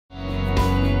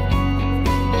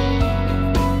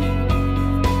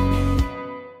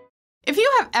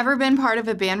have ever been part of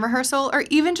a band rehearsal or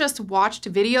even just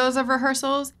watched videos of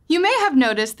rehearsals, you may have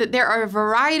noticed that there are a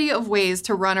variety of ways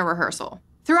to run a rehearsal.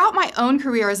 Throughout my own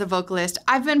career as a vocalist,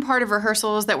 I've been part of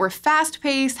rehearsals that were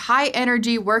fast-paced,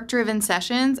 high-energy, work-driven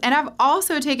sessions, and I've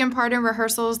also taken part in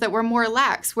rehearsals that were more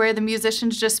lax, where the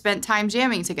musicians just spent time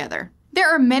jamming together.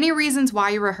 There are many reasons why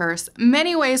you rehearse,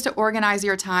 many ways to organize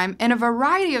your time, and a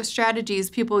variety of strategies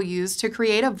people use to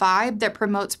create a vibe that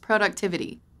promotes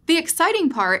productivity. The exciting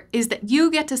part is that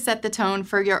you get to set the tone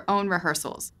for your own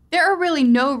rehearsals. There are really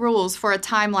no rules for a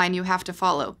timeline you have to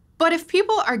follow. But if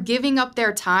people are giving up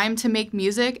their time to make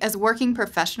music as working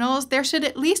professionals, there should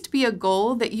at least be a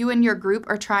goal that you and your group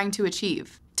are trying to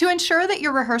achieve. To ensure that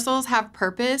your rehearsals have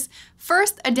purpose,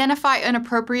 first identify an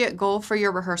appropriate goal for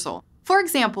your rehearsal. For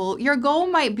example, your goal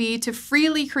might be to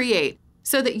freely create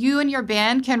so that you and your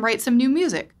band can write some new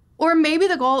music. Or maybe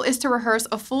the goal is to rehearse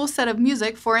a full set of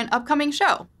music for an upcoming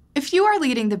show. If you are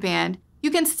leading the band,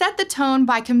 you can set the tone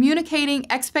by communicating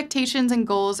expectations and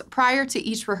goals prior to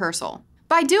each rehearsal.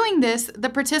 By doing this, the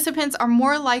participants are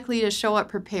more likely to show up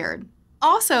prepared.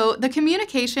 Also, the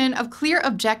communication of clear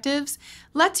objectives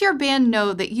lets your band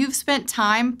know that you've spent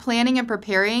time planning and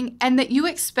preparing and that you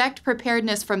expect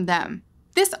preparedness from them.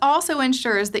 This also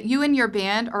ensures that you and your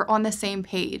band are on the same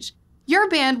page. Your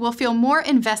band will feel more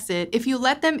invested if you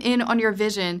let them in on your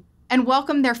vision and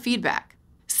welcome their feedback.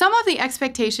 Some of the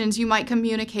expectations you might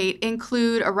communicate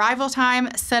include arrival time,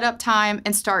 setup time,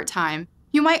 and start time.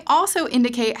 You might also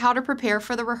indicate how to prepare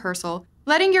for the rehearsal,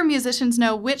 letting your musicians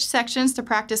know which sections to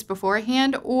practice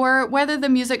beforehand or whether the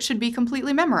music should be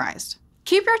completely memorized.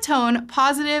 Keep your tone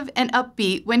positive and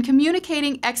upbeat when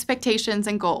communicating expectations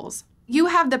and goals. You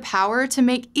have the power to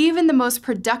make even the most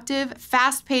productive,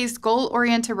 fast-paced,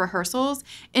 goal-oriented rehearsals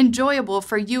enjoyable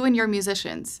for you and your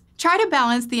musicians. Try to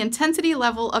balance the intensity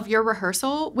level of your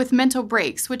rehearsal with mental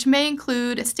breaks, which may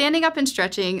include standing up and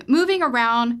stretching, moving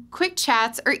around, quick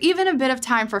chats, or even a bit of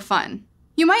time for fun.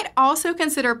 You might also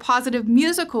consider positive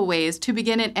musical ways to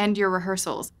begin and end your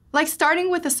rehearsals, like starting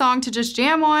with a song to just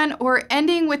jam on or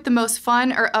ending with the most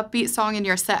fun or upbeat song in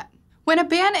your set. When a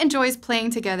band enjoys playing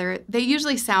together, they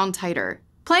usually sound tighter.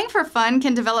 Playing for fun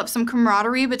can develop some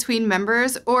camaraderie between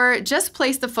members or just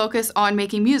place the focus on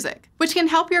making music, which can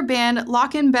help your band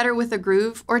lock in better with a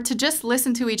groove or to just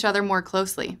listen to each other more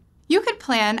closely. You could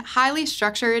plan highly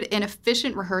structured and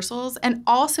efficient rehearsals and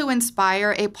also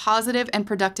inspire a positive and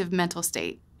productive mental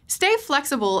state. Stay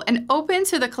flexible and open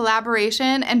to the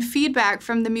collaboration and feedback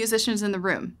from the musicians in the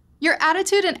room. Your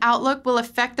attitude and outlook will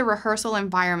affect the rehearsal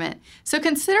environment, so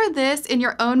consider this in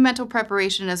your own mental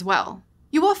preparation as well.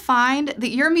 You will find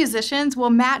that your musicians will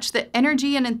match the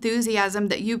energy and enthusiasm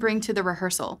that you bring to the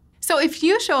rehearsal. So if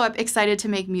you show up excited to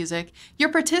make music, your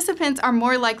participants are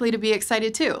more likely to be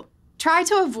excited too. Try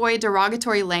to avoid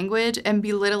derogatory language and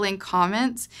belittling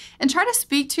comments, and try to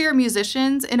speak to your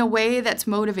musicians in a way that's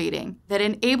motivating, that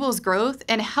enables growth,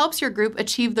 and helps your group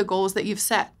achieve the goals that you've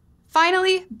set.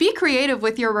 Finally, be creative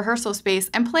with your rehearsal space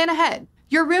and plan ahead.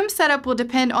 Your room setup will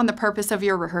depend on the purpose of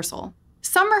your rehearsal.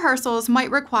 Some rehearsals might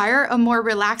require a more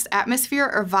relaxed atmosphere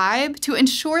or vibe to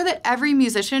ensure that every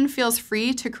musician feels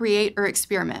free to create or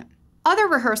experiment. Other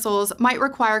rehearsals might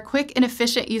require quick and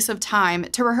efficient use of time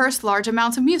to rehearse large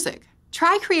amounts of music.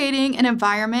 Try creating an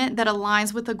environment that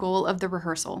aligns with the goal of the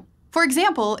rehearsal. For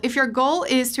example, if your goal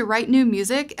is to write new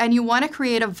music and you want to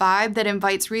create a vibe that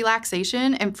invites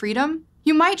relaxation and freedom,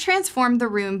 you might transform the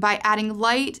room by adding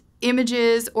light,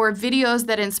 images, or videos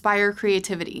that inspire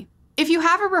creativity. If you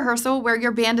have a rehearsal where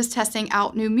your band is testing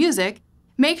out new music,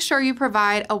 make sure you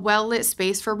provide a well-lit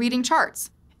space for reading charts.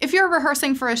 If you're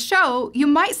rehearsing for a show, you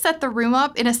might set the room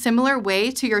up in a similar way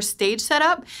to your stage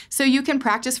setup so you can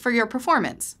practice for your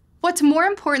performance. What's more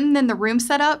important than the room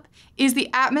setup is the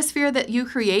atmosphere that you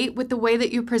create with the way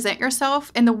that you present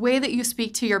yourself and the way that you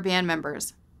speak to your band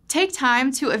members. Take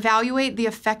time to evaluate the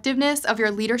effectiveness of your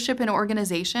leadership and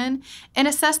organization and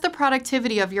assess the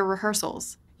productivity of your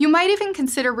rehearsals. You might even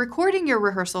consider recording your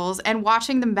rehearsals and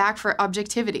watching them back for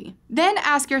objectivity. Then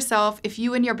ask yourself if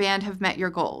you and your band have met your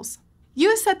goals.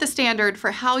 You set the standard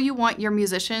for how you want your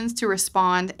musicians to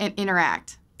respond and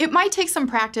interact. It might take some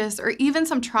practice or even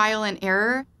some trial and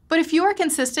error, but if you are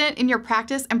consistent in your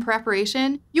practice and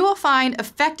preparation, you will find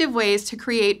effective ways to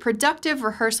create productive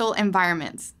rehearsal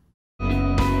environments.